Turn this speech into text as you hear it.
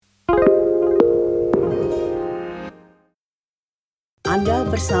Anda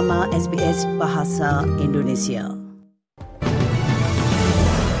bersama SBS Bahasa Indonesia.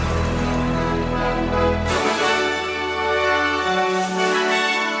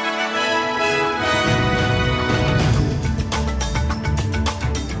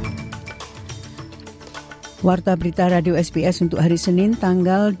 Warta Berita Radio SBS untuk hari Senin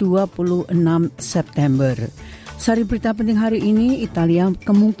tanggal 26 September. Sari berita penting hari ini, Italia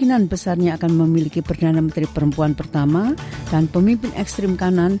kemungkinan besarnya akan memiliki Perdana Menteri perempuan pertama dan pemimpin ekstrem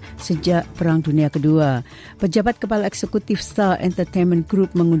kanan sejak Perang Dunia Kedua. Pejabat kepala eksekutif Star Entertainment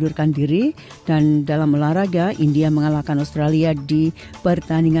Group mengundurkan diri dan dalam olahraga, India mengalahkan Australia di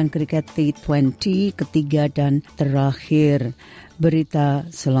pertandingan kriket T20 ketiga dan terakhir. Berita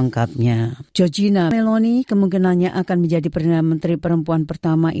selengkapnya. Giorgia Meloni kemungkinannya akan menjadi Perdana Menteri perempuan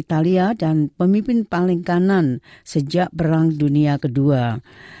pertama Italia dan pemimpin paling kanan sejak Perang Dunia Kedua.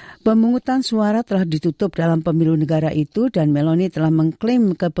 Pemungutan suara telah ditutup dalam pemilu negara itu dan Meloni telah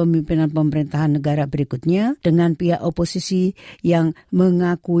mengklaim kepemimpinan pemerintahan negara berikutnya dengan pihak oposisi yang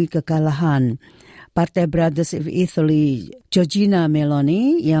mengakui kekalahan. Partai Brothers of Italy, Giorgia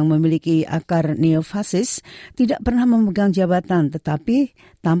Meloni, yang memiliki akar neofasis, tidak pernah memegang jabatan tetapi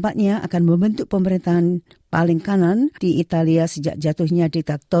tampaknya akan membentuk pemerintahan paling kanan di Italia sejak jatuhnya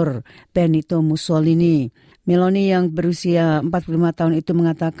diktator Benito Mussolini. Meloni yang berusia 45 tahun itu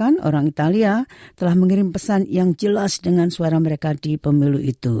mengatakan orang Italia telah mengirim pesan yang jelas dengan suara mereka di pemilu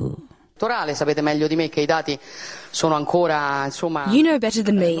itu. Sapete meglio di me che I dati sono ancora, insomma... You know better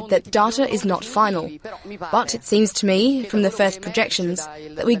than me that data is not final. But it seems to me, from the first projections,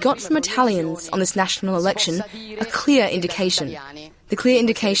 that we got from Italians on this national election a clear indication. The clear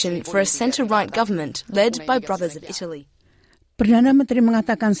indication for a centre-right government led by Brothers of Italy. Perdana Menteri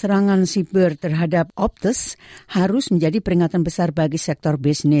mengatakan serangan siber terhadap Optus harus menjadi peringatan besar bagi sektor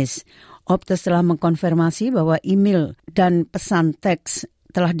bisnis. Optus telah mengkonfirmasi bahwa email dan pesan teks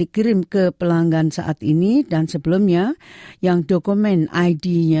telah dikirim ke pelanggan saat ini dan sebelumnya yang dokumen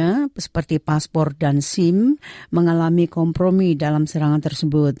ID-nya seperti paspor dan SIM mengalami kompromi dalam serangan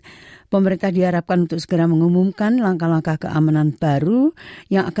tersebut. Pemerintah diharapkan untuk segera mengumumkan langkah-langkah keamanan baru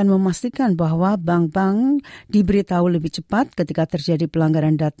yang akan memastikan bahwa bank-bank diberitahu lebih cepat ketika terjadi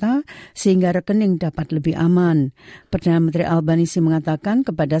pelanggaran data sehingga rekening dapat lebih aman. Perdana Menteri Albanese mengatakan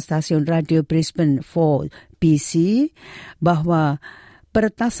kepada stasiun radio Brisbane 4BC bahwa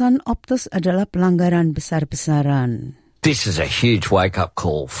peretasan Optus adalah pelanggaran besar-besaran. This is a huge wake-up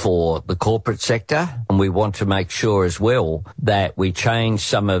call for the corporate sector, and we want to make sure as well that we change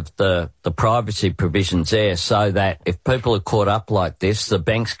some of the privacy provisions there so that if people are caught up like this, the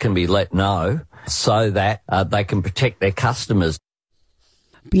banks can be let know so that they can protect their customers.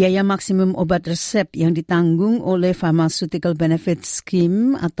 Biaya maksimum obat resep yang ditanggung oleh Pharmaceutical Benefit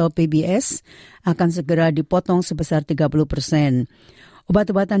Scheme atau PBS akan segera dipotong sebesar 30%.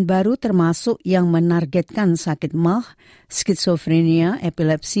 Obat-obatan baru termasuk yang menargetkan sakit MAH, skizofrenia,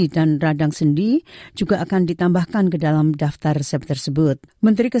 epilepsi, dan radang sendi juga akan ditambahkan ke dalam daftar resep tersebut.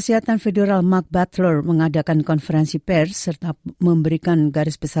 Menteri Kesehatan Federal Mark Butler mengadakan konferensi pers serta memberikan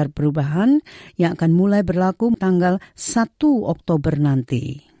garis besar perubahan yang akan mulai berlaku tanggal 1 Oktober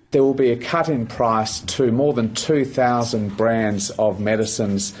nanti. There will be a cut in price to more than 2,000 brands of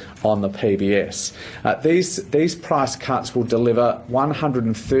medicines on the PBS. These price cuts will deliver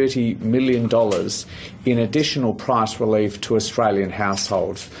 $130 million in additional price relief to Australian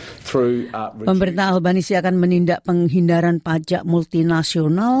households through. Pemerintah Albanese akan menindak penghindaran pajak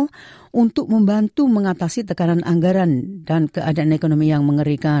multinasional untuk membantu mengatasi tekanan anggaran dan keadaan ekonomi yang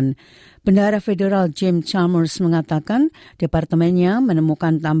mengerikan. Bendahara Federal James Chalmers mengatakan departemennya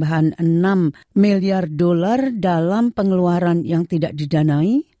menemukan tambahan $6 miliar dalam pengeluaran yang tidak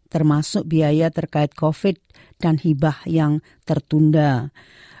didanai, termasuk biaya terkait COVID dan hibah yang tertunda.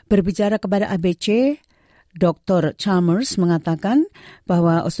 Berbicara kepada ABC, Dr. Chalmers mengatakan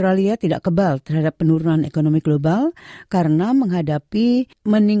bahwa Australia tidak kebal terhadap penurunan ekonomi global karena menghadapi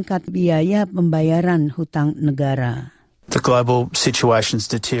meningkat biaya pembayaran hutang negara. The global situation's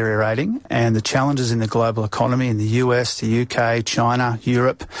deteriorating and the challenges in the global economy in the US, the UK, China,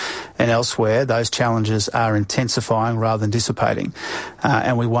 Europe and elsewhere, those challenges are intensifying rather than dissipating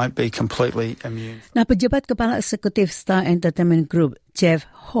and we won't be completely immune. Nah, pejabat kepala eksekutif Star Entertainment Group, Jeff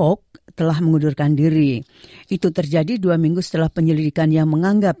Hawke, telah mengundurkan diri. Itu terjadi 2 minggu setelah penyelidikan yang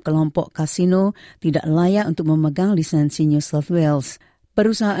menganggap kelompok kasino tidak layak untuk memegang lisensi New South Wales.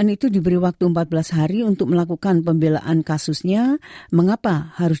 Perusahaan itu diberi waktu 14 hari untuk melakukan pembelaan kasusnya,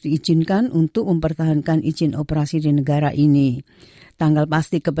 mengapa harus diizinkan untuk mempertahankan izin operasi di negara ini. Tanggal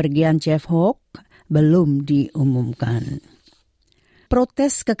pasti kepergian Jeff Hawke belum diumumkan.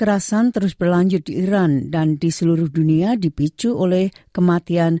 Protes kekerasan terus berlanjut di Iran dan di seluruh dunia dipicu oleh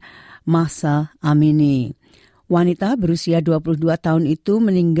kematian Mahsa Amini. Wanita berusia 22 tahun itu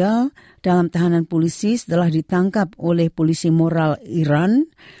meninggal dalam tahanan polisi setelah ditangkap oleh polisi moral Iran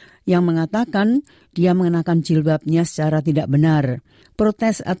yang mengatakan dia mengenakan jilbabnya secara tidak benar.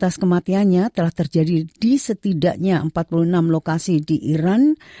 Protes atas kematiannya telah terjadi di setidaknya 46 lokasi di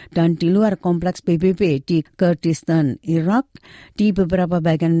Iran dan di luar kompleks PBB di Kurdistan, Irak, di beberapa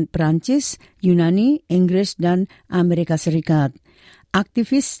bagian Perancis, Yunani, Inggris, dan Amerika Serikat.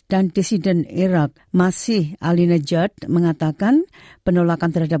 Aktivis dan disiden Irak Masih Alinejad mengatakan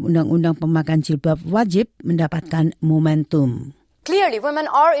penolakan terhadap undang-undang pemakaian jilbab wajib mendapatkan momentum. Clearly, women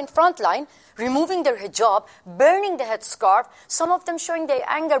are in front line, removing their hijab, burning the headscarf, some of them showing their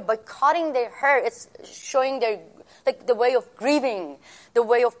anger by cutting their hair. It's showing their the way of grieving, the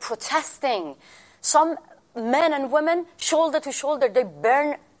way of protesting. Some men and women, shoulder to shoulder, they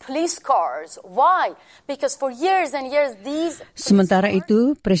burn police cars. Why? Because for years and years, these... Sementara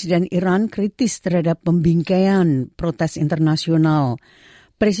itu, Presiden Iran kritis terhadap pembingkaian protes internasional.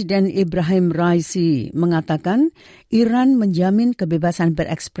 Presiden Ibrahim Raisi mengatakan Iran menjamin kebebasan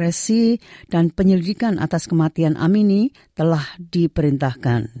berekspresi dan penyelidikan atas kematian Amini telah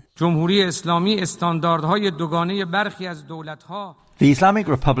diperintahkan. The Islamic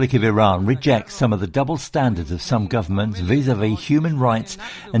Republic of Iran rejects some of the double standards of some governments vis-à-vis human rights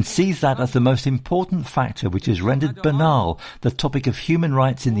and sees that as the most important factor which has rendered banal the topic of human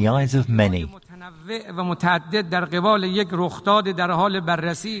rights in the eyes of many.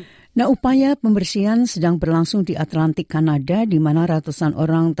 Nah, upaya pembersihan sedang berlangsung di Atlantik Kanada di mana ratusan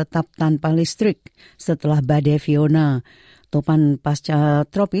orang tetap tanpa listrik setelah badai Fiona. Topan pasca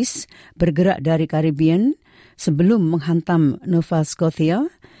tropis bergerak dari Caribbean sebelum menghantam Nova Scotia,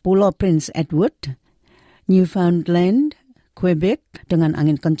 Pulau Prince Edward, Newfoundland, Quebec dengan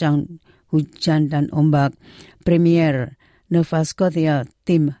angin kencang, hujan dan ombak. Premier Nova Scotia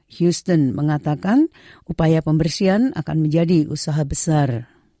Tim Houston mengatakan upaya pembersihan akan menjadi usaha besar.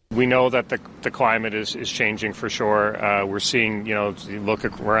 We know that the climate is changing for sure. We're seeing, you look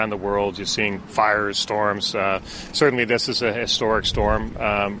around the world, you're seeing fires, storms. Certainly this is a historic storm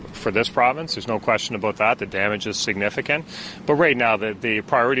for this province. There's no question about that. The damage is significant. But right now, the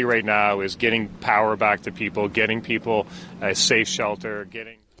priority right now is getting power back to people, getting people a safe shelter,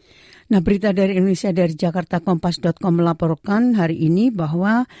 Nah, berita dari Indonesia dari Jakarta Kompas.com melaporkan hari ini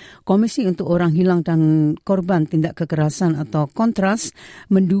bahwa Komisi untuk Orang Hilang dan Korban Tindak Kekerasan atau Kontras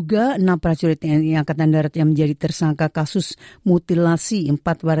menduga 6 prajurit TNI Angkatan Darat yang menjadi tersangka kasus mutilasi 4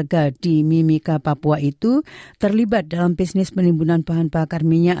 warga di Mimika, Papua itu terlibat dalam bisnis penimbunan bahan bakar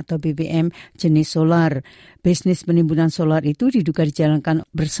minyak atau BBM jenis solar. Bisnis penimbunan solar itu diduga dijalankan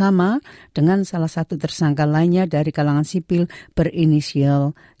bersama dengan salah satu tersangka lainnya dari kalangan sipil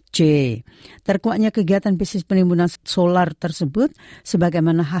berinisial C. Terkuaknya kegiatan bisnis penimbunan solar tersebut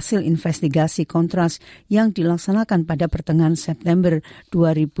sebagaimana hasil investigasi Kontras yang dilaksanakan pada pertengahan September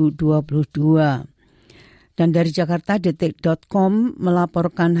 2022. Dan dari Jakarta, Detik.com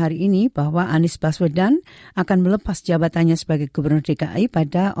melaporkan hari ini bahwa Anies Baswedan akan melepas jabatannya sebagai Gubernur DKI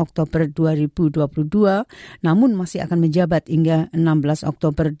pada Oktober 2022, namun masih akan menjabat hingga 16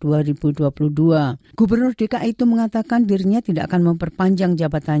 Oktober 2022. Gubernur DKI itu mengatakan dirinya tidak akan memperpanjang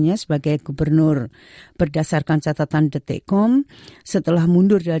jabatannya sebagai gubernur. Berdasarkan catatan Detik.com, setelah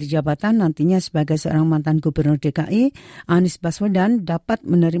mundur dari jabatan nantinya sebagai seorang mantan Gubernur DKI, Anies Baswedan dapat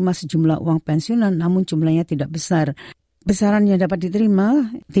menerima sejumlah uang pensiunan namun jumlahnya tidak besar. Besaran yang dapat diterima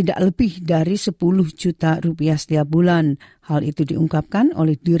tidak lebih dari 10 juta rupiah setiap bulan. Hal itu diungkapkan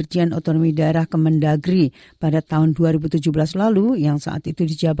oleh Dirjen Otonomi Daerah Kemendagri pada tahun 2017 lalu yang saat itu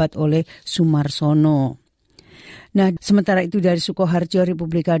dijabat oleh Sumarsono. Nah, sementara itu dari Sukoharjo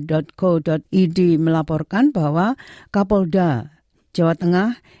Republika.co.id melaporkan bahwa Kapolda Jawa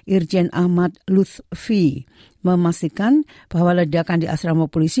Tengah Irjen Ahmad Lutfi memastikan bahwa ledakan di asrama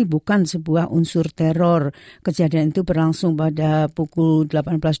polisi bukan sebuah unsur teror. Kejadian itu berlangsung pada pukul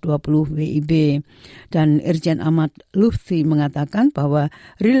 18.20 WIB. Dan Irjen Ahmad Lutfi mengatakan bahwa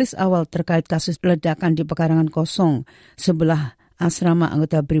rilis awal terkait kasus ledakan di Pekarangan Kosong sebelah asrama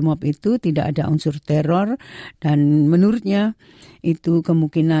anggota Brimob itu tidak ada unsur teror dan menurutnya itu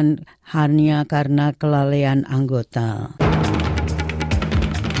kemungkinan hanya karena kelalaian anggota.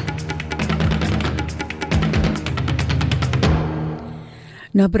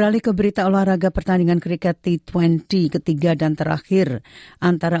 Nah, beralih ke berita olahraga, pertandingan kriket T20 ketiga dan terakhir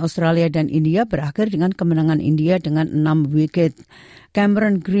antara Australia dan India berakhir dengan kemenangan India dengan 6 wiket.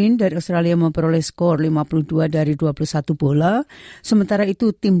 Cameron Green dari Australia memperoleh skor 52 dari 21 bola. Sementara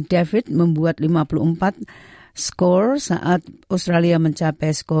itu tim David membuat 54 skor saat Australia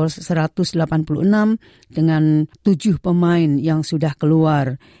mencapai skor 186 dengan 7 pemain yang sudah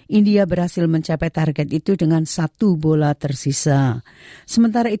keluar. India berhasil mencapai target itu dengan 1 bola tersisa.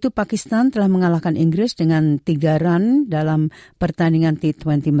 Sementara itu Pakistan telah mengalahkan Inggris dengan 3 run dalam pertandingan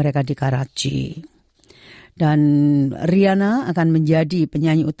T20 mereka di Karachi. Dan Rihanna akan menjadi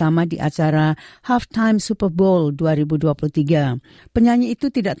penyanyi utama di acara Halftime Super Bowl 2023. Penyanyi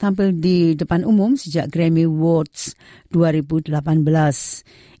itu tidak tampil di depan umum sejak Grammy Awards 2018.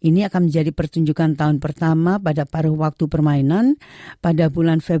 Ini akan menjadi pertunjukan tahun pertama pada paruh waktu permainan pada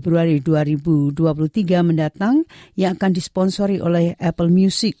bulan Februari 2023 mendatang yang akan disponsori oleh Apple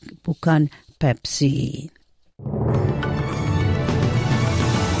Music, bukan Pepsi.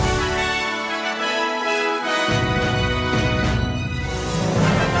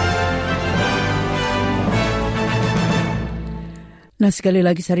 Nah, sekali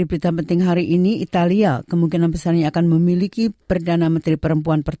lagi sari berita penting hari ini, Italia kemungkinan besarnya akan memiliki Perdana Menteri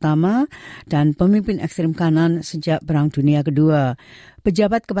perempuan pertama dan pemimpin ekstrem kanan sejak Perang Dunia Kedua.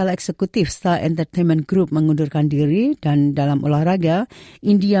 Pejabat kepala eksekutif Star Entertainment Group mengundurkan diri dan dalam olahraga,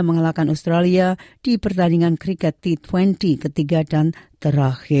 India mengalahkan Australia di pertandingan kriket T20 ketiga dan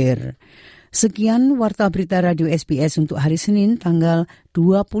terakhir. Sekian Warta Berita Radio SBS untuk hari Senin tanggal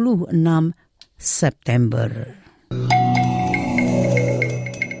 26 September.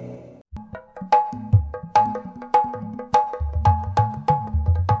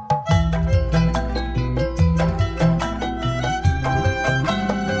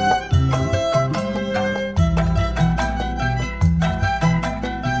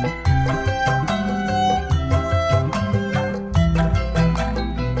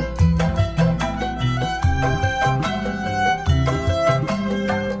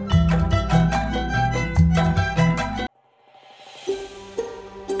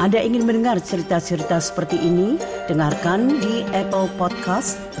 Anda ingin mendengar cerita-cerita seperti ini? Dengarkan di Apple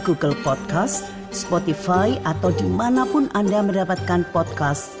Podcast, Google Podcast, Spotify, atau dimanapun Anda mendapatkan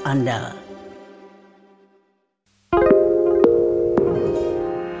podcast Anda.